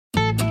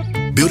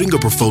Building a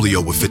portfolio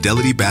with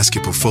Fidelity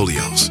Basket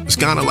Portfolios is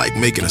kind of like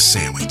making a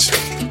sandwich.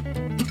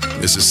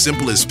 It's as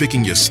simple as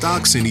picking your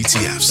stocks and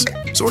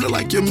ETFs, sort of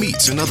like your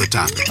meats and other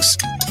toppings,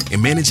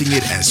 and managing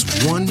it as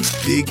one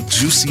big,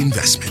 juicy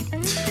investment.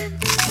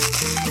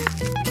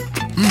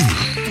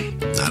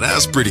 Now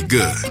that's pretty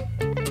good.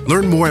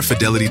 Learn more at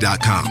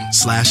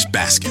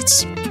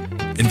fidelity.com/baskets.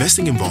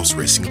 Investing involves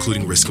risk,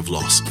 including risk of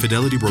loss.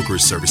 Fidelity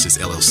Brokerage Services,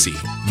 LLC.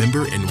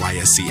 Member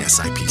NYSE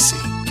SIPC.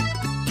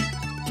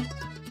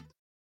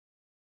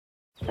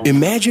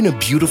 Imagine a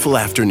beautiful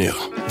afternoon.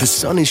 The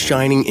sun is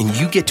shining and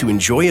you get to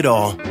enjoy it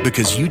all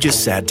because you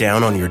just sat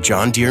down on your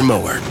John Deere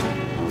mower.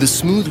 The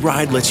smooth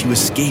ride lets you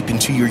escape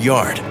into your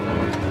yard.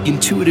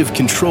 Intuitive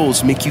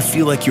controls make you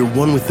feel like you're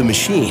one with the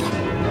machine.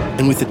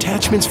 And with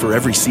attachments for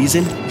every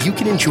season, you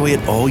can enjoy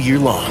it all year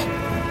long.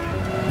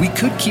 We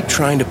could keep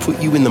trying to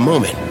put you in the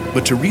moment,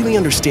 but to really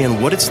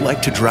understand what it's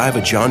like to drive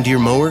a John Deere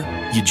mower,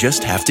 you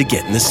just have to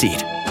get in the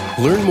seat.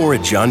 Learn more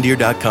at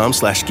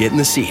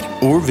johndeere.com/get-in-the-seat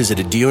or visit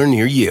a dealer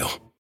near you.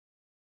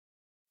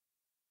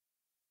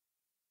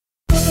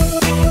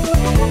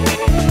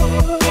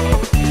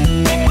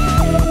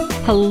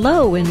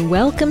 Hello and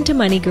welcome to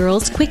Money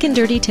Girls Quick and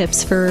Dirty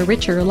Tips for a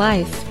Richer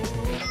Life.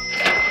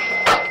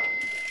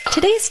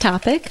 Today's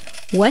topic,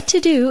 what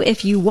to do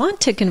if you want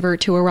to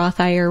convert to a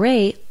Roth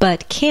IRA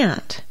but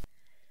can't.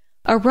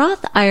 A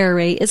Roth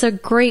IRA is a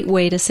great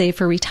way to save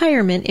for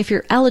retirement if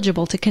you're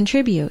eligible to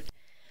contribute.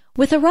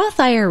 With a Roth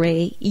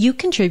IRA, you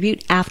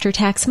contribute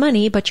after-tax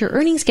money, but your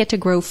earnings get to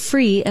grow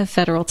free of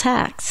federal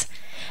tax.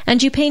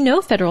 And you pay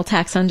no federal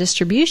tax on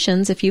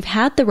distributions if you've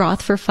had the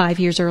Roth for 5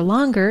 years or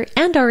longer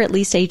and are at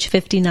least age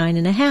 59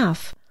 and a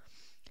half.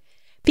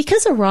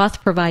 Because a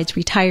Roth provides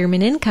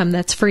retirement income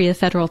that's free of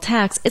federal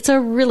tax, it's a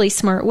really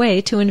smart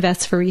way to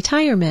invest for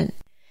retirement.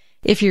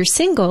 If you're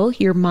single,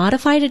 your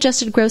modified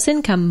adjusted gross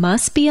income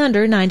must be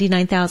under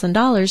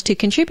 $99,000 to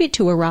contribute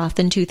to a Roth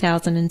in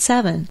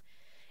 2007.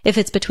 If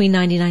it's between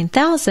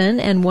 $99,000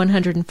 and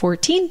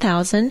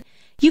 $114,000,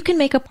 you can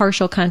make a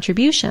partial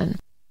contribution.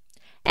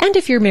 And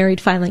if you're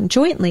married filing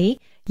jointly,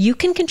 you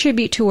can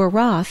contribute to a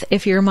Roth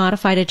if your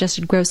modified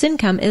adjusted gross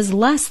income is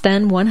less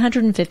than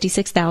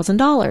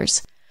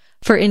 $156,000.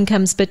 For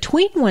incomes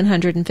between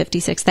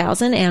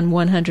 $156,000 and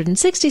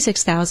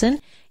 $166,000,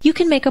 you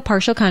can make a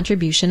partial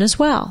contribution as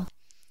well.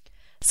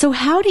 So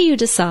how do you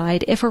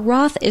decide if a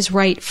Roth is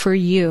right for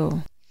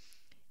you?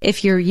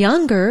 If you're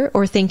younger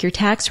or think your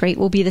tax rate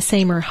will be the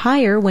same or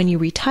higher when you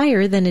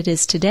retire than it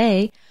is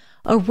today,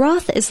 a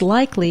Roth is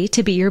likely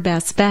to be your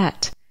best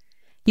bet.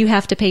 You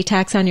have to pay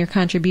tax on your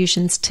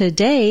contributions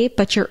today,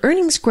 but your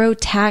earnings grow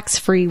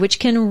tax-free, which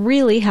can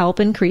really help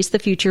increase the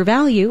future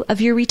value of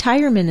your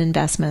retirement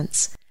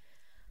investments.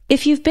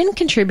 If you've been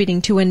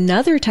contributing to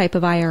another type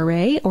of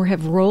IRA or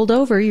have rolled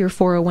over your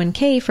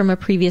 401k from a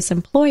previous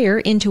employer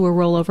into a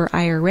rollover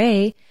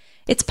IRA,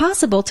 it's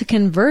possible to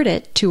convert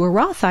it to a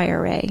Roth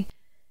IRA.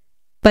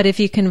 But if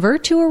you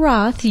convert to a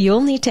Roth,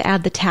 you'll need to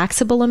add the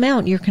taxable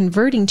amount you're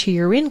converting to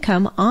your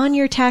income on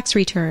your tax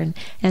return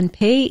and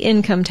pay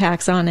income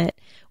tax on it,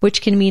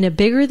 which can mean a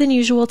bigger than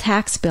usual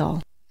tax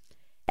bill.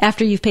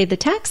 After you've paid the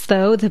tax,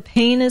 though, the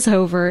pain is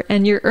over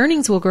and your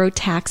earnings will grow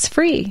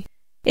tax-free.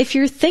 If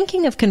you're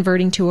thinking of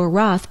converting to a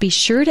Roth, be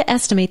sure to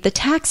estimate the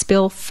tax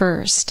bill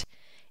first.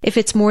 If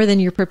it's more than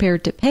you're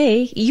prepared to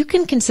pay, you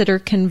can consider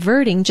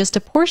converting just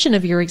a portion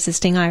of your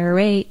existing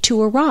IRA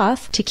to a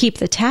Roth to keep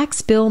the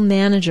tax bill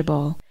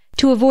manageable.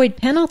 To avoid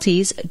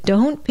penalties,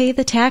 don't pay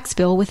the tax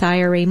bill with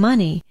IRA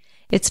money.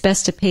 It's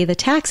best to pay the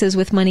taxes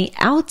with money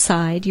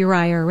outside your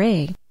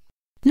IRA.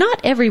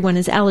 Not everyone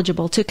is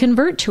eligible to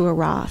convert to a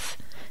Roth.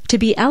 To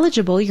be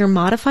eligible, your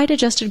modified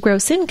adjusted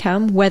gross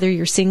income, whether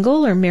you're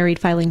single or married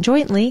filing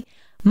jointly,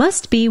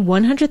 must be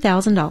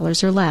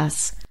 $100,000 or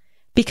less.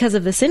 Because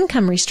of this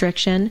income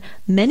restriction,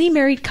 many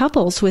married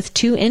couples with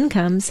two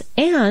incomes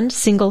and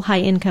single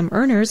high-income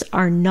earners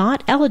are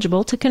not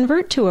eligible to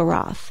convert to a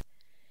Roth.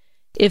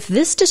 If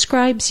this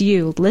describes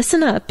you,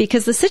 listen up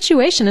because the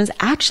situation is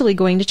actually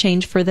going to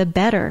change for the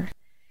better.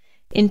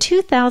 In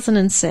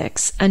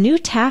 2006, a new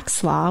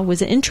tax law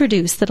was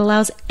introduced that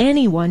allows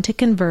anyone to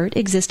convert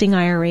existing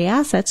IRA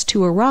assets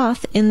to a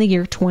Roth in the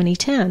year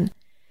 2010.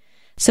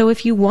 So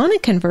if you want to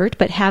convert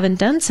but haven't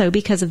done so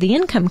because of the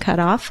income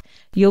cutoff,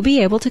 you'll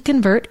be able to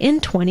convert in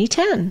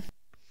 2010.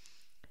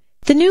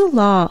 The new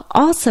law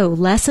also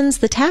lessens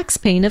the tax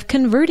pain of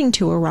converting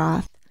to a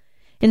Roth.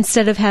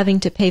 Instead of having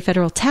to pay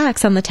federal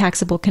tax on the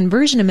taxable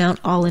conversion amount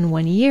all in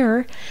 1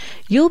 year,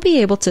 you'll be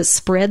able to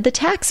spread the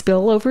tax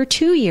bill over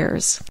 2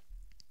 years.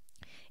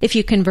 If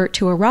you convert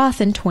to a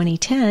Roth in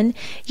 2010,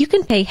 you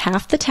can pay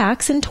half the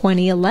tax in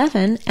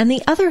 2011 and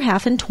the other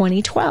half in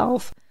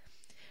 2012.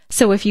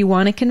 So if you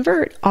want to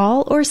convert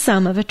all or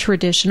some of a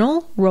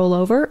traditional,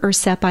 rollover, or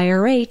SEP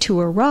IRA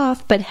to a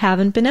Roth but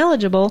haven't been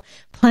eligible,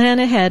 plan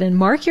ahead and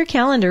mark your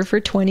calendar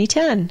for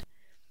 2010.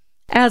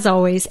 As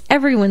always,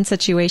 everyone's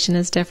situation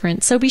is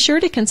different, so be sure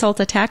to consult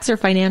a tax or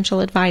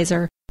financial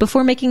advisor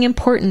before making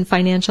important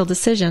financial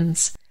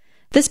decisions.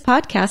 This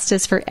podcast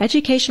is for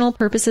educational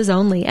purposes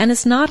only and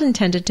is not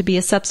intended to be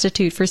a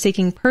substitute for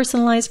seeking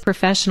personalized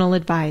professional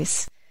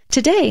advice.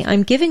 Today,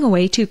 I'm giving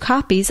away 2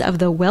 copies of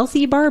The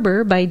Wealthy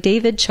Barber by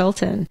David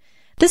Chilton.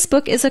 This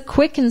book is a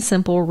quick and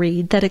simple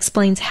read that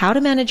explains how to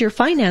manage your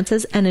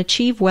finances and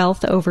achieve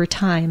wealth over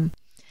time.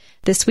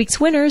 This week's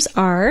winners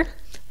are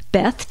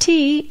Beth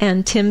T.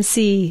 and Tim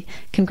C.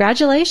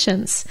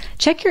 Congratulations!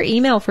 Check your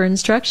email for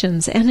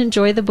instructions and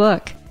enjoy the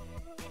book.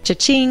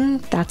 Cha-ching!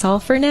 That's all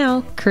for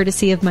now,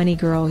 courtesy of Money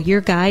Girl,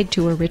 your guide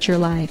to a richer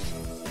life.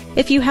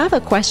 If you have a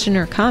question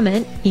or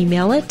comment,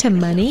 email it to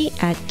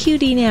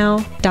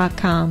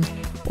money@qdnow.com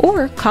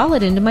or call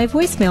it into my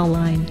voicemail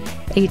line,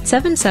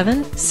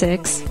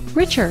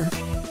 877-6-RICHER.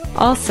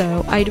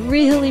 Also, I'd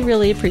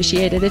really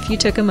appreciate it if you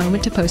took a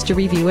moment to post a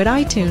review at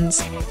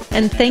iTunes.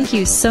 And thank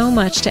you so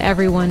much to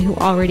everyone who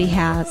already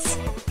has.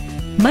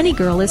 Money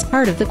Girl is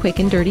part of the Quick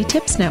and Dirty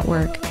Tips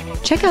Network.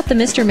 Check out the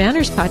Mr.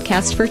 Manners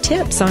podcast for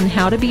tips on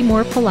how to be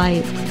more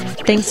polite.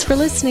 Thanks for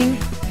listening.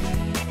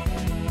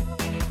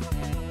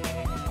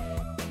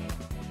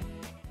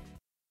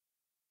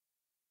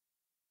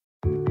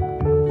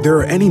 There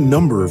are any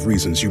number of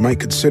reasons you might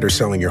consider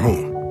selling your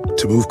home.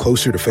 To move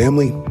closer to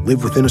family,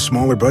 live within a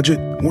smaller budget,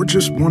 or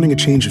just wanting a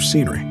change of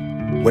scenery.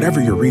 Whatever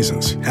your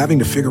reasons, having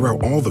to figure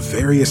out all the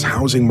various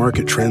housing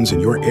market trends in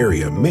your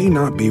area may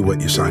not be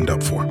what you signed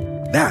up for.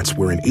 That's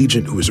where an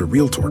agent who is a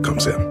realtor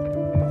comes in.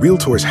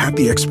 Realtors have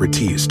the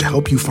expertise to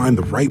help you find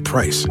the right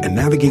price and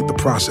navigate the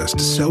process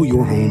to sell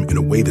your home in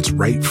a way that's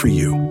right for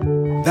you.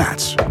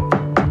 That's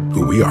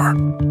who we are.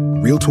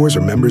 Realtors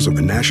are members of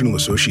the National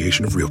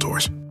Association of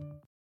Realtors.